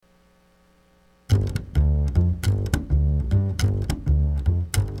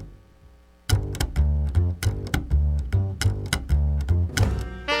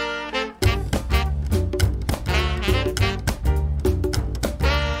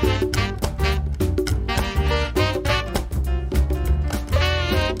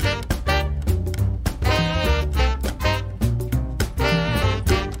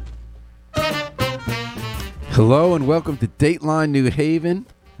Hello and welcome to Dateline New Haven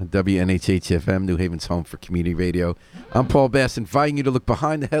on WNHH FM, New Haven's home for community radio. I'm Paul Bass, inviting you to look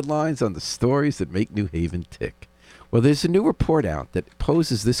behind the headlines on the stories that make New Haven tick. Well, there's a new report out that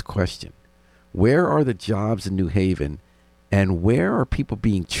poses this question. Where are the jobs in New Haven, and where are people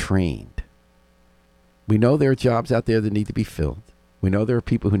being trained? We know there are jobs out there that need to be filled. We know there are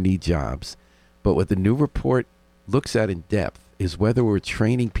people who need jobs. But what the new report looks at in depth is whether we're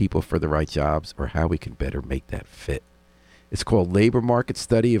training people for the right jobs or how we can better make that fit. It's called Labor Market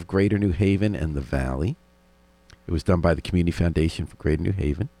Study of Greater New Haven and the Valley. It was done by the Community Foundation for Greater New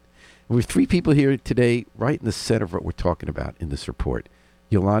Haven. And we have three people here today right in the center of what we're talking about in this report.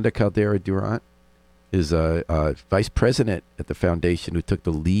 Yolanda Caldera-Durant is a vice president at the foundation who took the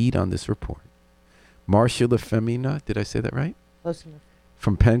lead on this report. Marcia LaFemina, did I say that right? Close enough.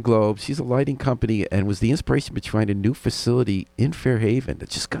 From Penn Globe. She's a lighting company and was the inspiration behind a new facility in Fairhaven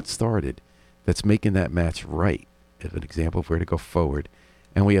that just got started that's making that match right as an example of where to go forward.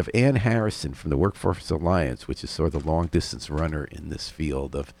 And we have Ann Harrison from the Workforce Alliance, which is sort of the long-distance runner in this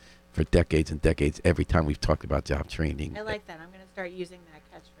field for decades and decades, every time we've talked about job training. I like that. I'm going to start using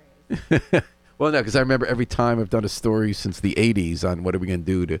that catchphrase. Well, no, because I remember every time I've done a story since the 80s on what are we going to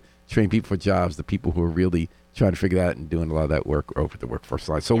do to train people for jobs, the people who are really trying to figure that out and doing a lot of that work over the Workforce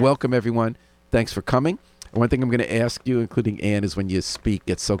Alliance. So welcome, everyone. Thanks for coming. And one thing I'm going to ask you, including Ann, is when you speak,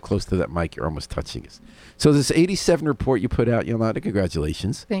 get so close to that mic, you're almost touching us. So this 87 report you put out, Yolanda,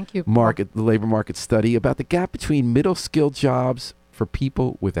 congratulations. Thank you. The labor market study about the gap between middle-skilled jobs for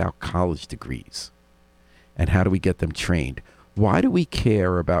people without college degrees. And how do we get them trained? Why do we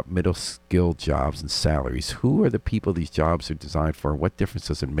care about middle-skilled jobs and salaries? Who are the people these jobs are designed for? What difference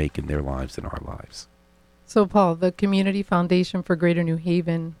does it make in their lives and our lives? So, Paul, the Community Foundation for Greater New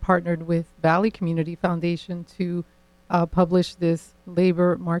Haven partnered with Valley Community Foundation to publish this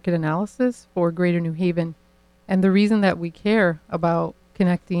labor market analysis for Greater New Haven. And the reason that we care about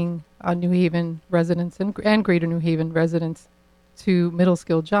connecting New Haven residents and Greater New Haven residents to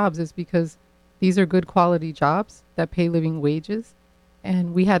middle-skilled jobs is because these are good quality jobs that pay living wages.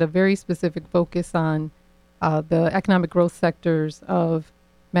 And we had a very specific focus on the economic growth sectors of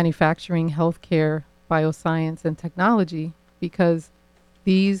manufacturing, healthcare, bioscience, and technology, because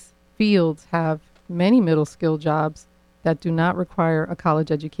these fields have many middle-skilled jobs that do not require a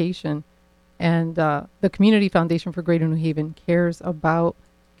college education. And the Community Foundation for Greater New Haven cares about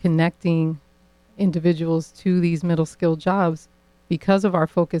connecting individuals to these middle-skilled jobs because of our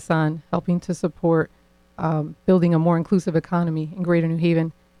focus on helping to support building a more inclusive economy in Greater New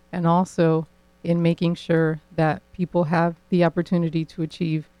Haven, and also in making sure that people have the opportunity to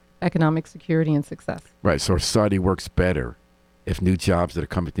achieve economic security and success. Right. So our society works better if new jobs that are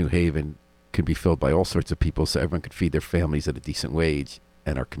coming to New Haven can be filled by all sorts of people so everyone can feed their families at a decent wage,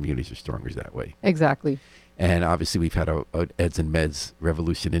 and our communities are stronger that way. Exactly. And obviously we've had a eds and meds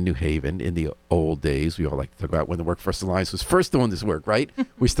revolution in New Haven. In the old days, we all like to talk about when the Workforce Alliance was first doing this work, right?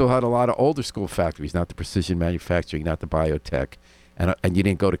 We still had a lot of older school factories, not the precision manufacturing, not the biotech. And you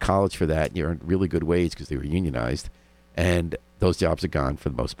didn't go to college for that. And you earned really good wage because they were unionized. And those jobs are gone for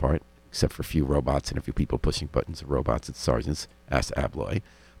the most part, except for a few robots and a few people pushing buttons of robots and sergeants, asked Abloy.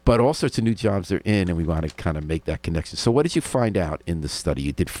 But all sorts of new jobs are in, and we want to kind of make that connection. So what did you find out in the study?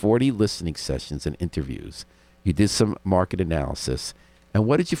 You did 40 listening sessions and interviews. You did some market analysis. And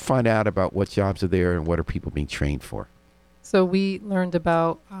what did you find out about what jobs are there and what are people being trained for? So we learned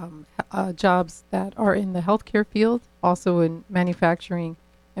about jobs that are in the healthcare field, also in manufacturing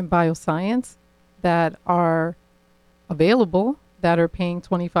and bioscience, that are available, that are paying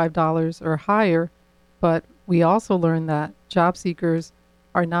 $25 or higher. But we also learned that job seekers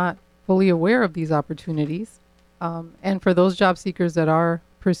are not fully aware of these opportunities. And for those job seekers that are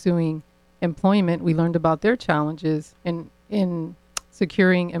pursuing employment, we learned about their challenges in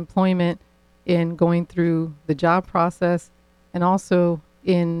securing employment, in going through the job process, and also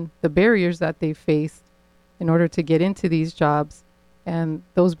in the barriers that they faced in order to get into these jobs. And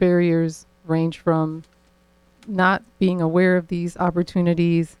those barriers range from not being aware of these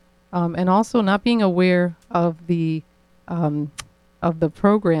opportunities, and also not being aware of the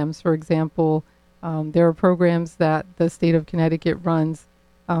programs. For example, there are programs that the state of Connecticut runs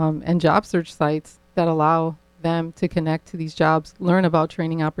and job search sites that allow them to connect to these jobs, learn about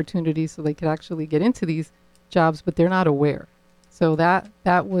training opportunities so they could actually get into these jobs, but they're not aware. So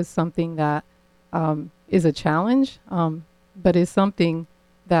that was something that is a challenge, but is something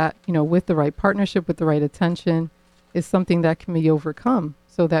that, with the right partnership, with the right attention, is something that can be overcome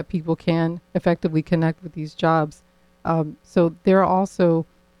so that people can effectively connect with these jobs. So there are also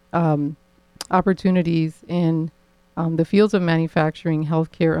opportunities in the fields of manufacturing,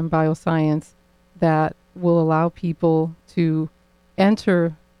 healthcare, and bioscience that will allow people to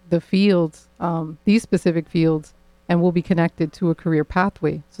enter the fields, these specific fields, and will be connected to a career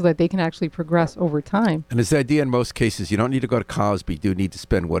pathway so that they can actually progress over time. And it's the idea in most cases, you don't need to go to college, but you do need to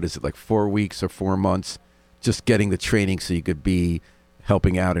spend, what is it, like 4 weeks or 4 months just getting the training so you could be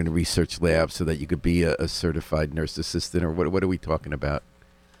helping out in a research lab, so that you could be a certified nurse assistant, or what are we talking about,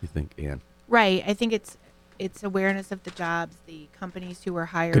 you think, Ann? Right. I think it's awareness of the jobs, the companies who are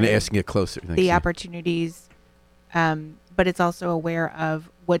hiring, Going to ask you get closer. Thanks, the Ann. opportunities, but it's also aware of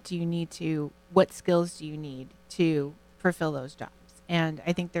what skills do you need to fulfill those jobs. And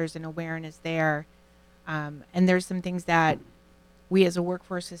I think there's an awareness there. And there's some things that we as a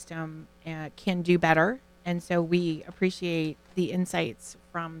workforce system can do better. And so we appreciate the insights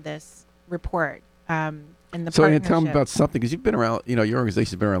from this report. And the So, Ann, partnership. tell me about something, because you've been around, your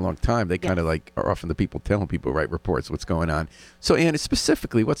organization's been around a long time. They kind of like are often the people telling people, write reports, what's going on. So, Ann,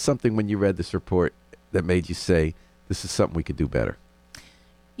 specifically, what's something when you read this report that made you say, this is something we could do better?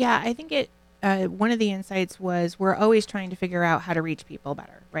 Yeah, I think one of the insights was we're always trying to figure out how to reach people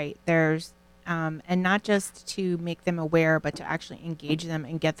better, right? There's, and not just to make them aware, but to actually engage them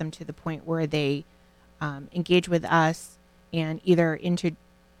and get them to the point where they engage with us and either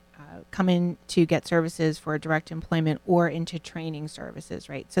come in to get services for direct employment or into training services,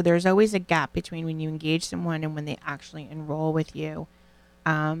 right? So there's always a gap between when you engage someone and when they actually enroll with you.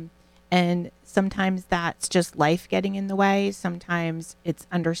 And sometimes that's just life getting in the way. Sometimes it's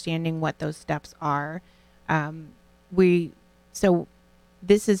understanding what those steps are. So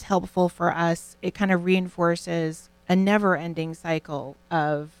this is helpful for us. It kind of reinforces a never-ending cycle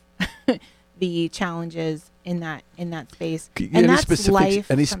of the challenges in that space. And that's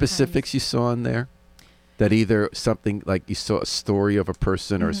life. Any sometimes. specifics you saw in there? That either something like you saw a story of a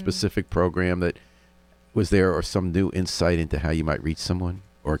person or a specific program that was there, or some new insight into how you might reach someone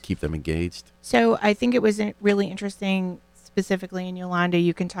or keep them engaged? So I think it was really interesting, specifically, and Yolanda,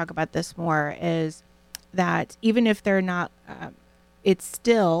 you can talk about this more, is that even if they're not, it's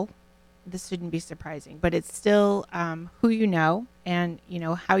still, this shouldn't be surprising, but it's still who you know and,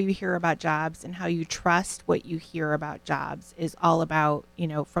 how you hear about jobs and how you trust what you hear about jobs is all about,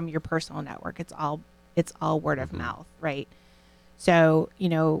 from your personal network. It's all word of mouth, right? So,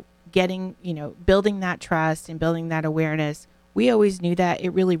 building that trust and building that awareness, we always knew that.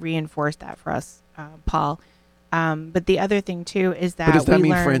 It really reinforced that for us, Paul. But the other thing too is that But does that we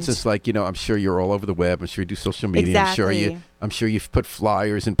mean, learned, for instance, like, I'm sure you're all over the web. I'm sure you do social media. Exactly. I'm sure you've put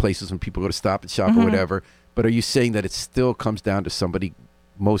flyers in places when people go to Stop and Shop or whatever. But are you saying that it still comes down to somebody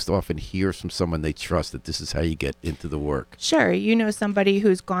most often hears from someone they trust that this is how you get into the work? Sure, somebody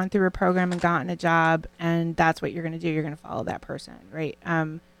who's gone through a program and gotten a job, and that's what you're going to do. You're going to follow that person, right?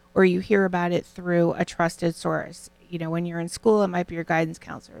 Or you hear about it through a trusted source. When you're in school, it might be your guidance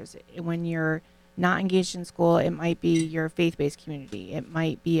counselors. When you're not engaged in school, it might be your faith-based community. It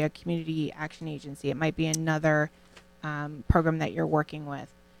might be a community action agency. It might be another program that you're working with.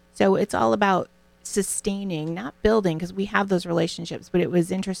 So it's all about sustaining, not building, because we have those relationships, but it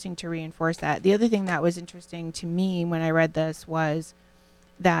was interesting to reinforce that. The other thing that was interesting to me when I read this was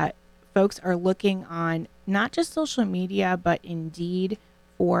that folks are looking on not just social media, but Indeed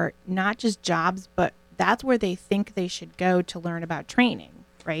for not just jobs, but that's where they think they should go to learn about training,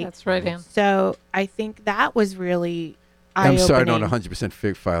 right? That's right, Ann. So I think that was really I'm eye-opening. sorry, I don't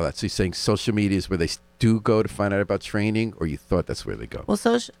 100% file that. So you're saying social media is where they do go to find out about training, or you thought that's where they go? Well,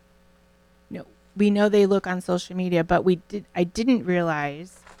 no, we know they look on social media, but I didn't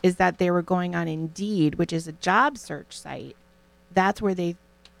realize is that they were going on Indeed, which is a job search site. That's where they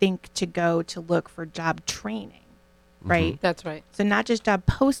think to go to look for job training, right? That's right. So not just job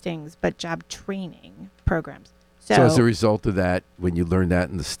postings, but job training programs. So as a result of that, when you learn that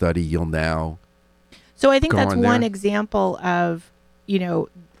in the study, you'll now So I think go that's on one there? example of,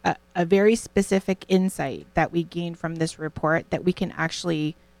 a very specific insight that we gained from this report that we can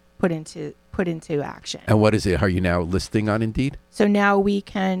actually put into action. And what is it? Are you now listing on Indeed? So now we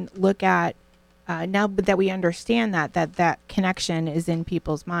can look at, now that we understand that connection is in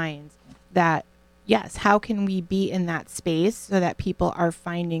people's minds, that yes, how can we be in that space so that people are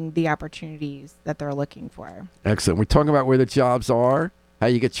finding the opportunities that they're looking for? Excellent. We're talking about where the jobs are, how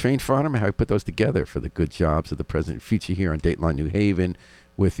you get trained for them, and how you put those together for the good jobs of the present and future here on Dateline New Haven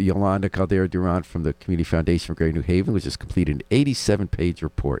with Yolanda Caldera-Durant from the Community Foundation for Greater New Haven, which has completed an 87-page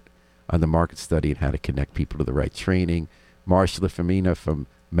report on the market study and how to connect people to the right training. Marcia Lefamina from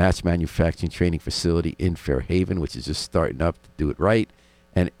Match Manufacturing Training Facility in Fairhaven, which is just starting up to do it right.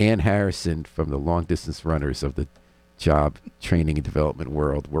 And Ann Harrison from the Long Distance Runners of the Job Training and Development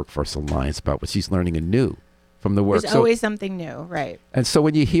World Workforce Alliance about what she's learning anew from the work. There's always something new, right? And so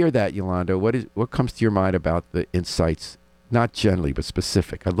when you hear that, Yolanda, what comes to your mind about the insights, not generally, but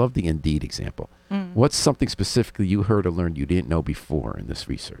specific? I love the Indeed example. What's something specifically you heard or learned you didn't know before in this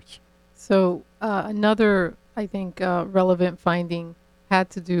research? So another, I think, relevant finding had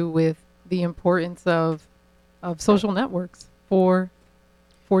to do with the importance of social networks for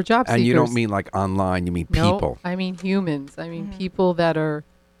job seekers. And you don't mean like online, you mean people. No, I mean humans. I mean people that are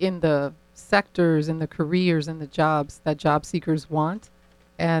in the sectors and the careers and the jobs that job seekers want.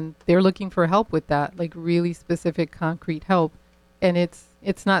 And they're looking for help with that, like really specific, concrete help. And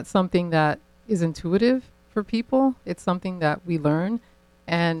it's not something that is intuitive for people. It's something that we learn.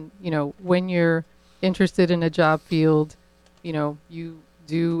 And, when you're interested in a job field, you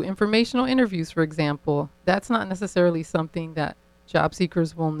do informational interviews, for example. That's not necessarily something that job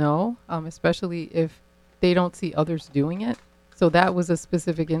seekers will know, especially if they don't see others doing it. So that was a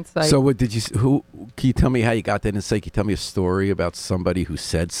specific insight. So what did you, can you tell me how you got that insight? Can you tell me a story about somebody who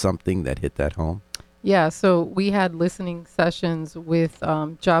said something that hit that home? Yeah, so we had listening sessions with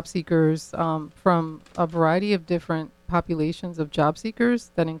job seekers from a variety of different populations of job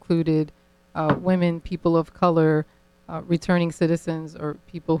seekers that included women, people of color, returning citizens, or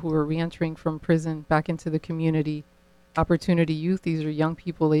people who are reentering from prison back into the community. Opportunity youth, these are young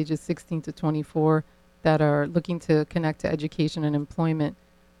people ages 16 to 24 that are looking to connect to education and employment,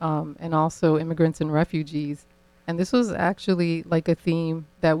 and also immigrants and refugees. And this was actually like a theme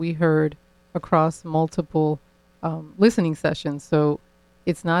that we heard across multiple listening sessions. So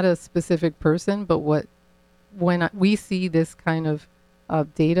it's not a specific person, but when we see this kind of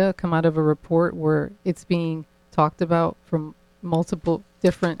data come out of a report where it's being talked about from multiple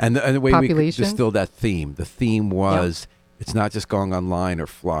different and the way populations. We could distill that theme. The theme was it's not just going online or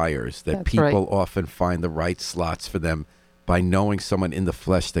flyers, that That's people right. often find the right slots for them by knowing someone in the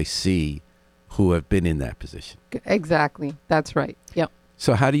flesh they see who have been in that position. Exactly. That's right. Yep.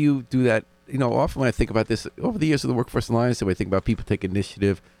 So how do you do that? Often when I think about this, over the years of the Workforce Alliance, when I think about people take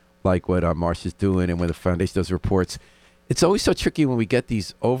initiative like what Marcia's doing and when the foundation does reports, it's always so tricky when we get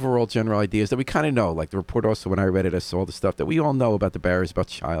these overall general ideas that we kind of know. Like the report also, when I read it, I saw the stuff that we all know about the barriers, about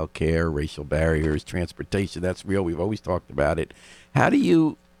child care, racial barriers, transportation. That's real. We've always talked about it. How do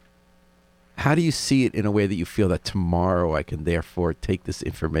you see it in a way that you feel that tomorrow I can therefore take this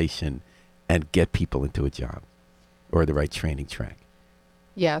information and get people into a job or the right training track?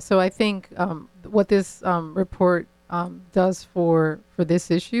 Yeah, so I think what this report does for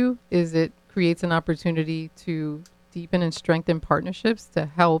this issue is it creates an opportunity to deepen and strengthen partnerships to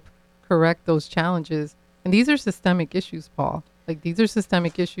help correct those challenges. And these are systemic issues, Paul. Like these are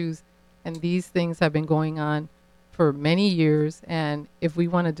systemic issues, and these things have been going on for many years. And if we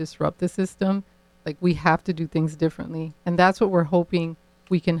want to disrupt the system, like we have to do things differently. And that's what we're hoping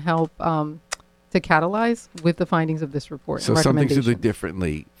we can help to catalyze with the findings of this report. So some things to do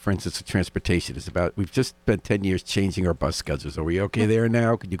differently. For instance, the transportation is about, we've just spent 10 years changing our bus schedules. Are we okay there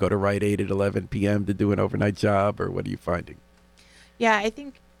now? Can you go to Rite Aid at 11 p.m. to do an overnight job, or what are you finding? Yeah, I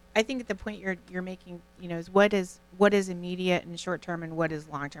think the point you're making, is what is immediate and short term and what is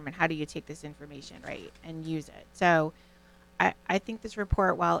long term, and how do you take this information, right, and use it. So I think this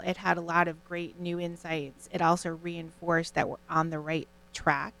report, while it had a lot of great new insights, it also reinforced that we're on the right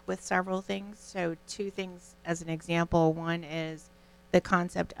track with several things. So two things as an example. One is the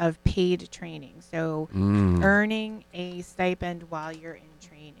concept of paid training. So earning a stipend while you're in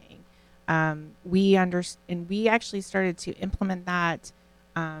training. We actually started to implement that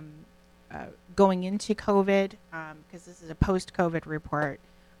going into COVID, because this is a post-COVID report.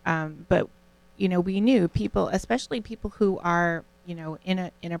 But we knew people, especially people who are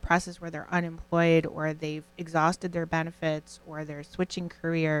in a process where they're unemployed or they've exhausted their benefits or they're switching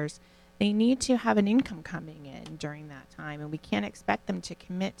careers, they need to have an income coming in during that time. And we can't expect them to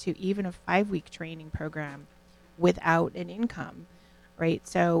commit to even a 5-week training program without an income, right?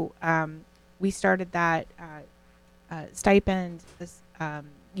 So we started that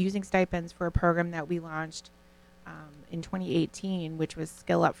using stipends for a program that we launched in 2018, which was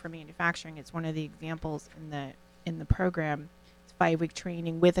Skill Up for Manufacturing. It's one of the examples in the program. 5-week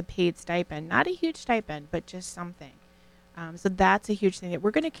training with a paid stipend, not a huge stipend, but just something. So that's a huge thing that we're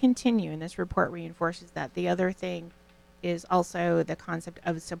going to continue, and this report reinforces that. The other thing is also the concept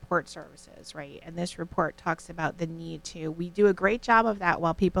of support services, right? And this report talks about the need we do a great job of that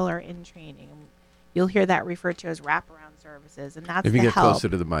while people are in training. You'll hear that referred to as wraparound services, and that's If you the get help. closer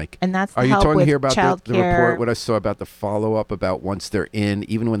to the mic. And that's the Are you help talking with here about the childcare. report, what I saw about the follow-up, about once they're in,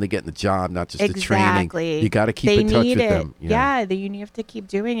 even when they get in the job, not just the training? You got to keep in touch with them. Yeah, you have to keep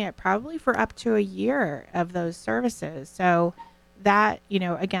doing it probably for up to a year of those services. So that,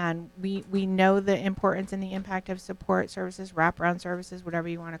 again, we know the importance and the impact of support services, wraparound services, whatever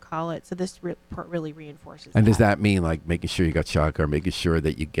you want to call it. So this report really reinforces And that. does that mean like making sure you got childcare, making sure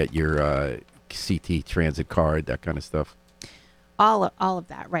that you get your CT transit card, that kind of stuff? All of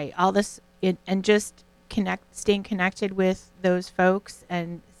that, right? All this, and just staying connected with those folks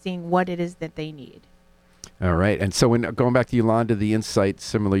and seeing what it is that they need. All right. And so when going back to Yolanda, the insight,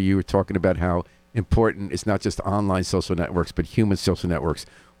 similar, you were talking about how important it's not just online social networks, but human social networks.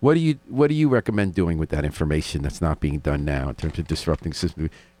 What do you recommend doing with that information that's not being done now in terms of disrupting systems?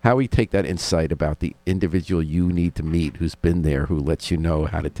 How we take that insight about the individual you need to meet, who's been there, who lets you know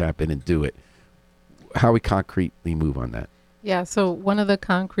how to tap in and do it. How we concretely move on that. Yeah, so one of the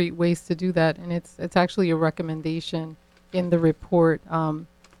concrete ways to do that, and it's actually a recommendation in the report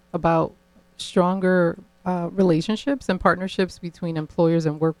about stronger relationships and partnerships between employers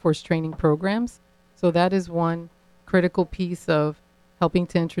and workforce training programs. So that is one critical piece of helping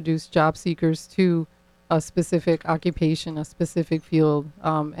to introduce job seekers to a specific occupation, a specific field,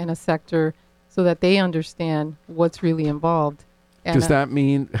 and a sector so that they understand what's really involved. And Does that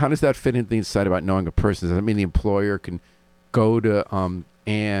mean, how does that fit into the insight about knowing a person? Does that mean the employer can go to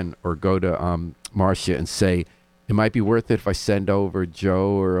Ann or go to Marcia and say, it might be worth it if I send over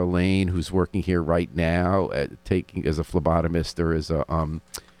Joe or Elaine, who's working here right now, taking as a phlebotomist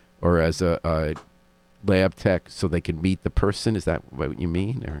or as a lab tech, so they can meet the person? Is that what you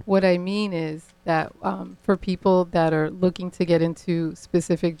mean? Or? What I mean is that for people that are looking to get into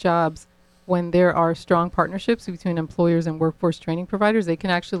specific jobs, when there are strong partnerships between employers and workforce training providers, they can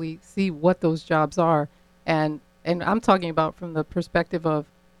actually see what those jobs are. And I'm talking about from the perspective of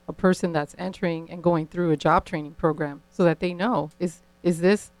a person that's entering and going through a job training program, so that they know, is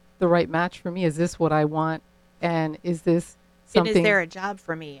this the right match for me? Is this what I want? And is this something? And is there a job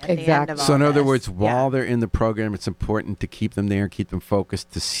for me at the end of all So in other this? words, while Yeah. they're in the program, it's important to keep them there, keep them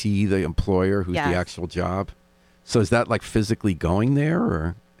focused, to see the employer who's the Yes. actual job. So is that like physically going there,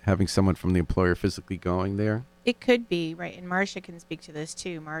 or having someone from the employer physically going there? It could be, right, and Marcia can speak to this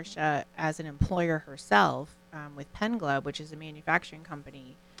too. Marcia, as an employer herself, with Penn Globe, which is a manufacturing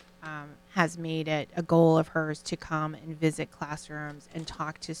company, has made it a goal of hers to come and visit classrooms and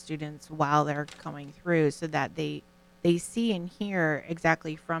talk to students while they're going through, so that they see and hear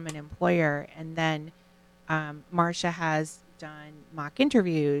exactly from an employer. And then Marcia has done mock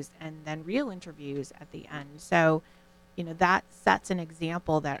interviews and then real interviews at the end. So that sets an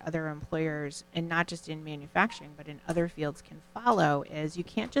example that other employers, and not just in manufacturing, but in other fields, can follow. Is you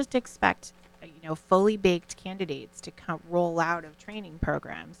can't just expect, fully baked candidates to roll out of training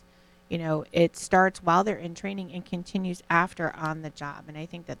programs. It starts while they're in training and continues after on the job. And I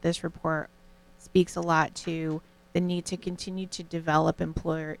think that this report speaks a lot to the need to continue to develop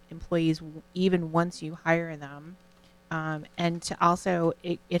employees even once you hire them. And to also,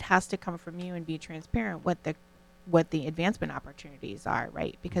 it has to come from you and be transparent what the advancement opportunities are,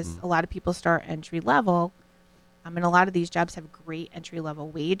 right? Because a lot of people start entry level, and a lot of these jobs have great entry level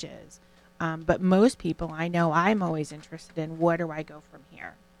wages. But most people, I know, I'm always interested in, where do I go from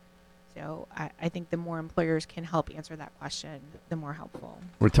here? So I think the more employers can help answer that question, the more helpful.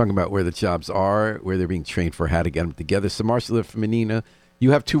 We're talking about where the jobs are, where they're being trained for, how to get them together. So Marcia Feminina,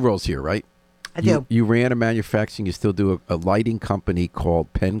 you have two roles here, right? I do. You ran a manufacturing, you still do a lighting company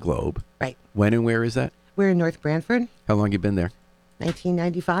called Penn Globe. Right. When and where is that? We're in North Branford, How long you been there?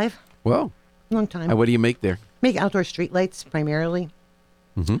 1995. Well, Long time. and what do you make there? Make outdoor street lights primarily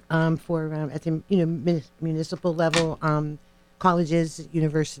Mm-hmm. for at the municipal level, colleges,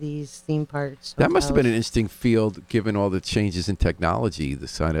 universities, theme parks. That must have been an hotels. interesting field, given all the changes in technology. The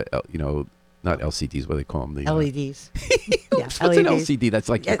side of, not LCDs, what do they call them? The, LEDs. Yeah, what's an LEDs. LCD? That's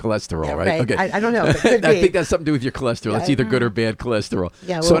like your Yeah, cholesterol, yeah, right? Okay. I don't know. But could I be. think that's something to do with your cholesterol. It's Yeah. either good or bad cholesterol.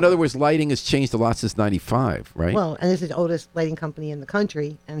 Yeah, So well- in other words, lighting has changed a lot since '95, right? Well, and this is the oldest lighting company in the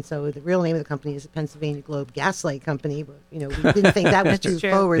country, and so the real name of the company is the Pennsylvania Globe Gaslight Company. But we didn't think that was That's too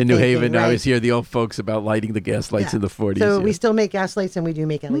true. forward. in New thinking, Haven, I right? always hear the old folks about lighting the gas lights Yeah. in the '40s. So yeah. we still make gas lights, and we do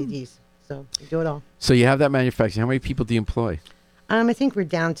make LEDs. So we do it all. So you have that manufacturing. How many people do you employ? I think we're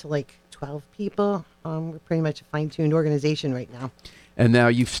down to like 12 people. We're pretty much a fine-tuned organization right now. And now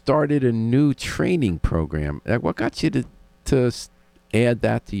you've started a new training program. What got you to add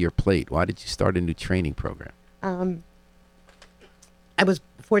that to your plate? Why did you start a new training program? I was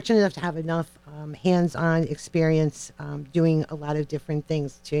fortunate enough to have enough hands-on experience doing a lot of different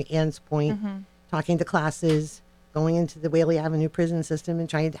things. To Ann's point, talking to classes, going into the Whaley Avenue prison system and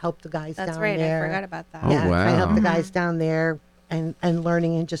trying to help the guys That's down right. there. I forgot about that. Oh, Yeah, trying to help wow. the guys down there and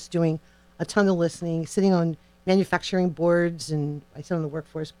learning and just doing a ton of listening, sitting on manufacturing boards, and I sit on the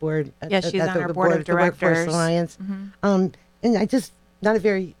workforce board. Yeah, she's on our the board of the Workforce directors. Alliance. and I just not a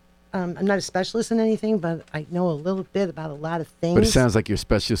very I'm not a specialist in anything, but I know a little bit about a lot of things. But it sounds like you're a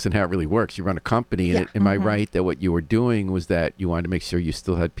specialist in how it really works. You run a company, and Yeah. am I right that what you were doing was that you wanted to make sure you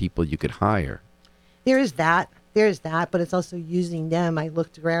still had people you could hire? There is that, but it's also using them. I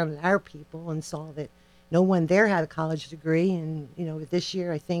looked around at our people and saw that no one there had a college degree, and this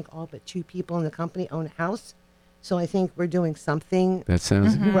year I think all but 2 people in the company own a house. So I think we're doing something That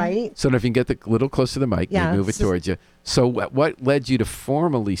sounds right. So if you can get a little closer to the mic, Yeah, maybe move it it's just- towards you. So what led you to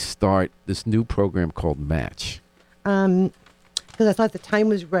formally start this new program called Match? Because I thought the time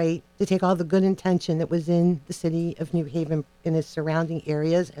was right to take all the good intention that was in the city of New Haven and its surrounding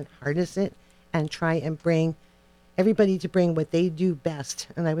areas and harness it and try and bring everybody to bring what they do best.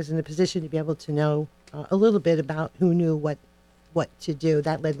 And I was in a position to be able to know a little bit about who knew what to do.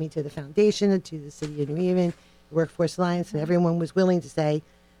 That led me to the foundation and to the city of New Haven, the Workforce Alliance, and everyone was willing to say,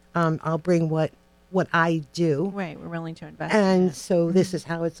 I'll bring what I do. Right, we're willing to invest. in And it. so this is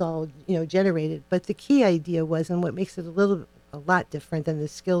how it's all generated. But the key idea was, and what makes it a lot different than the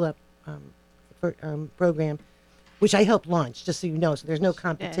Skill Up program, which I helped launch, just so you know. So there's no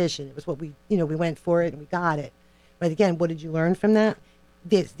competition. It was what we went for it and we got it. But again, what did you learn from that?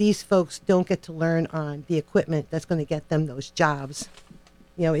 These folks don't get to learn on the equipment that's going to get them those jobs.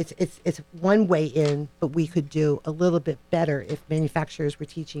 It's one way in, but we could do a little bit better if manufacturers were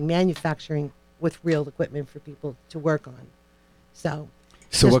teaching manufacturing with real equipment for people to work on. So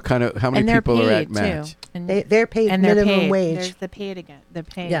So how many and they're people are at paid Match? too. And they're paid and they're minimum paid. wage. There's the paid again. The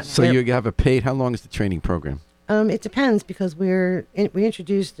paid. Yeah. again. So you have a paid, how long is the training program? It depends because we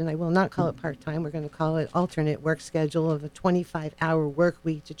introduced, and I will not call it part-time, we're going to call it alternate work schedule of a 25-hour work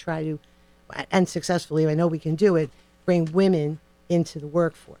week to try to, and successfully, I know we can do it, bring women into the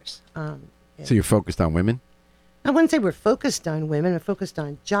workforce. So you're focused on women? I wouldn't say we're focused on women, we're focused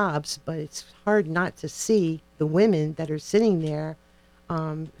on jobs, but it's hard not to see the women that are sitting there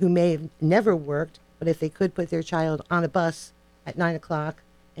who may have never worked, but if they could put their child on a bus at 9 o'clock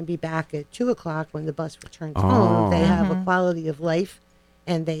and be back at 2 o'clock when the bus returns home, they have a quality of life,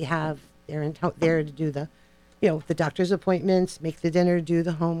 and they're there to do the doctor's appointments, make the dinner, do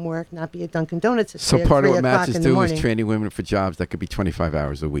the homework, not be at Dunkin' Donuts at So 3 part of what Match o'clock is in the doing morning. is training women for jobs that could be 25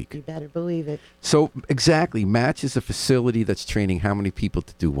 hours a week. You better believe it. So exactly, Match is a facility that's training how many people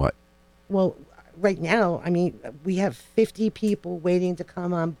to do what? Well, right now, we have 50 people waiting to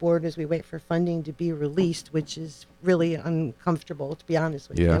come on board as we wait for funding to be released, which is really uncomfortable, to be honest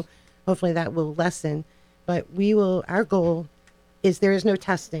with Yeah. you. Hopefully that will lessen. But our goal is there is no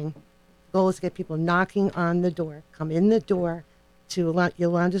testing. The goal is to get people knocking on the door, come in the door, to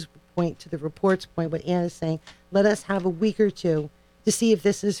Yolanda's point, to the report's point, what Anna's saying, let us have a week or two to see if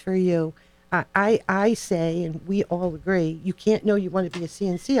this is for you. I say, and we all agree, you can't know you want to be a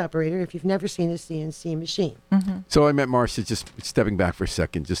CNC operator if you've never seen a CNC machine. So I met Marcia, just stepping back for a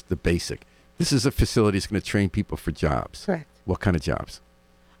second, just the basic. This is a facility that's going to train people for jobs. Correct. What kind of jobs?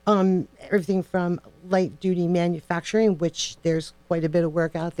 Everything from light duty manufacturing, which there's quite a bit of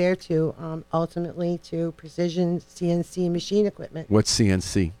work out there, to ultimately to precision CNC machine equipment. What's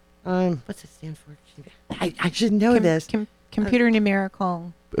CNC? What's it stand for? I should know this. Computer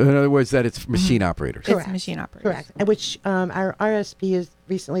numerical. In other words, that it's machine operators. Correct. It's machine operators. Correct. And which our RSP has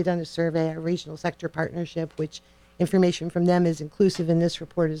recently done a survey, our regional sector partnership, which information from them is inclusive in this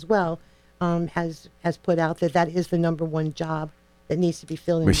report as well, has put out that is the number one job that needs to be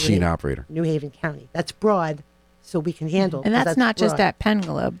filled in Machine operator. New Haven County. That's broad, so we can handle. And that's not just broad. at Penn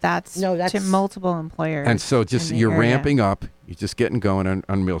Globe. That's to multiple employers. And so just in the you're area. ramping up, you're just getting going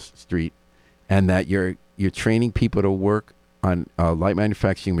on Mill Street, and that you're training people to work on light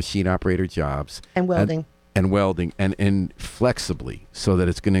manufacturing machine operator jobs. And welding. And welding, and flexibly, so that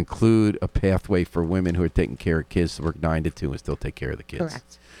it's going to include a pathway for women who are taking care of kids to work 9 to 2 and still take care of the kids.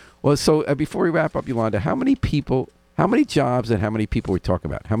 Correct. Well, so before we wrap up, Yolanda, how many jobs and how many people we're talking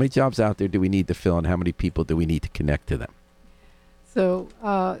about? How many jobs out there do we need to fill, and how many people do we need to connect to them? So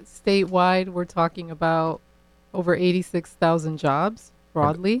statewide, we're talking about over 86,000 jobs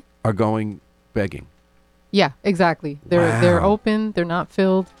broadly. Are going begging. Yeah, exactly. They're Wow. open, they're not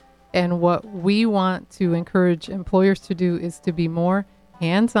filled. And what we want to encourage employers to do is to be more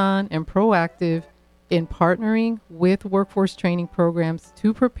hands-on and proactive in partnering with workforce training programs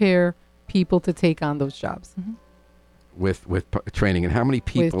to prepare people to take on those jobs. With training, and how many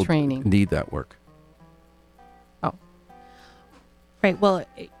people training. need that work? Right. Well,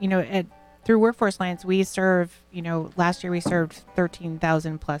 through Workforce Alliance, we serve, last year we served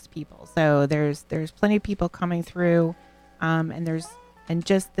 13,000 plus people. So there's plenty of people coming through, and there's And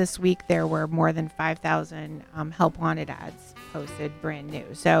just this week, there were more than 5,000 help wanted ads posted brand new.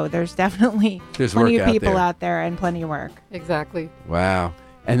 So there's definitely There's plenty work of out people there. out there and plenty of work. Exactly. Wow.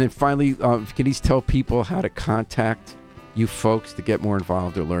 And then finally, can you tell people how to contact you folks to get more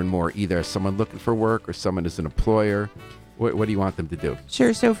involved or learn more, either as someone looking for work or someone as an employer? What do you want them to do?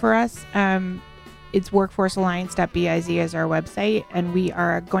 Sure. So for us, it's workforcealliance.biz is our website, and we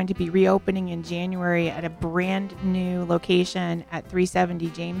are going to be reopening in January at a brand new location at 370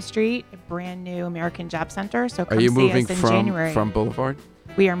 James Street, a brand new American Job Center. So come Are you see moving us in January. from Boulevard?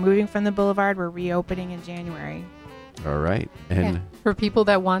 We are moving from the Boulevard. We're reopening in January. All right. And And for people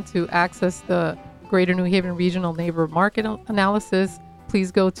that want to access the Greater New Haven Regional Labor Market Analysis,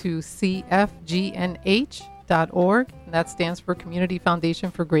 please go to cfgnh.org. And that stands for Community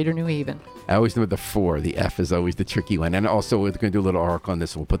Foundation for Greater New Haven. I always know the 4. The F is always the tricky one. And also, we're going to do a little article on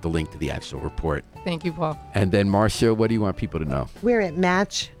this. We'll put the link to the actual report. Thank you, Paul. And then, Marcia, what do you want people to know? We're at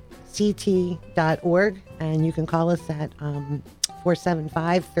matchct.org, and you can call us at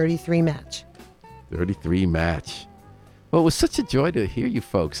 475-33-MATCH. 33 match. Well, it was such a joy to hear you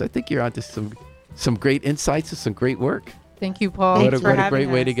folks. I think you're onto some great insights and some great work. Thank you, Paul. Thanks What for a having great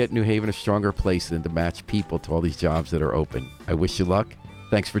way to us. get New Haven a stronger place than to match people to all these jobs that are open. I wish you luck.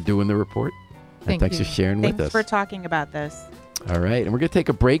 Thanks for doing the report. And Thank thanks you. for sharing Thanks with us. for talking about this. All right. And we're going to take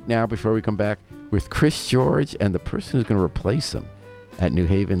a break now before we come back with Chris George and the person who's going to replace him at New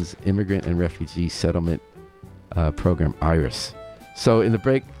Haven's Immigrant and Refugee Settlement Program, IRIS. So in the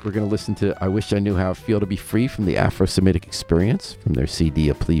break, we're going to listen to I Wish I Knew How It Feel to Be Free from the Afro-Semitic Experience from their CD,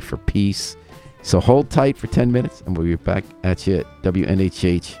 A Plea for Peace. So hold tight for 10 minutes, and we'll be back at you at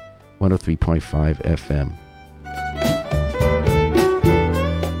WNHH 103.5 FM.